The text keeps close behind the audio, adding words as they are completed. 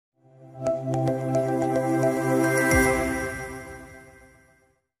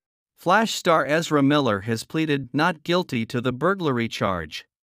Flash star Ezra Miller has pleaded not guilty to the burglary charge.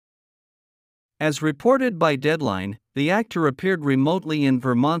 As reported by Deadline, the actor appeared remotely in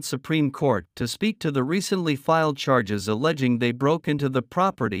Vermont Supreme Court to speak to the recently filed charges alleging they broke into the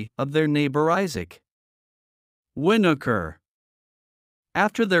property of their neighbor Isaac Winokur.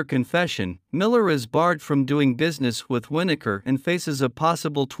 After their confession, Miller is barred from doing business with Winocor and faces a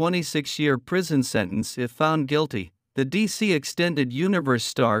possible 26-year prison sentence if found guilty. The DC Extended Universe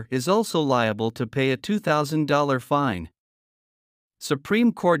star is also liable to pay a $2,000 fine.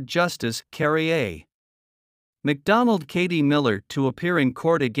 Supreme Court Justice Kerry A. MacDonald Cady Miller to appear in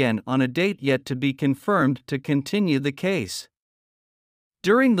court again on a date yet to be confirmed to continue the case.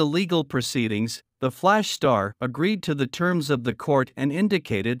 During the legal proceedings, the Flash star agreed to the terms of the court and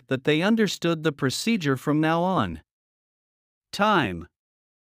indicated that they understood the procedure from now on. Time.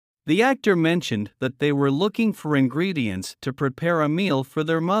 The actor mentioned that they were looking for ingredients to prepare a meal for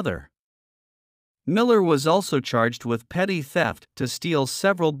their mother. Miller was also charged with petty theft to steal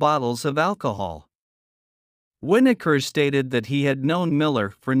several bottles of alcohol. Winocor stated that he had known Miller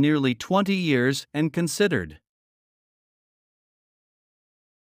for nearly 20 years and considered